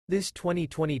This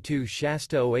 2022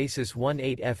 Shasta Oasis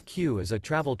 18FQ is a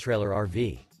travel trailer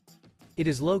RV. It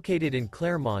is located in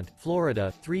Clermont,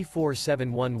 Florida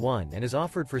 34711 and is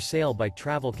offered for sale by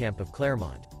Travelcamp of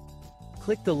Clermont.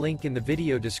 Click the link in the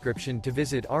video description to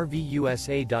visit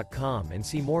RVUSA.com and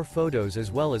see more photos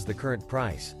as well as the current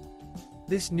price.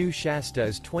 This new Shasta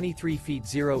is 23 feet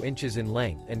 0 inches in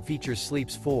length and features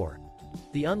sleeps 4.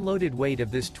 The unloaded weight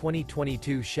of this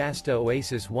 2022 Shasta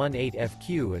Oasis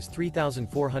 18FQ is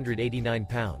 3,489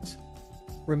 pounds.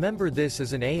 Remember, this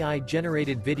is an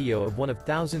AI-generated video of one of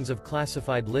thousands of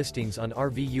classified listings on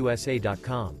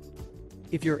RVUSA.com.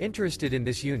 If you're interested in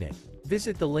this unit,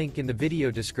 visit the link in the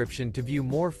video description to view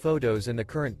more photos and the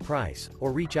current price,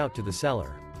 or reach out to the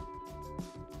seller.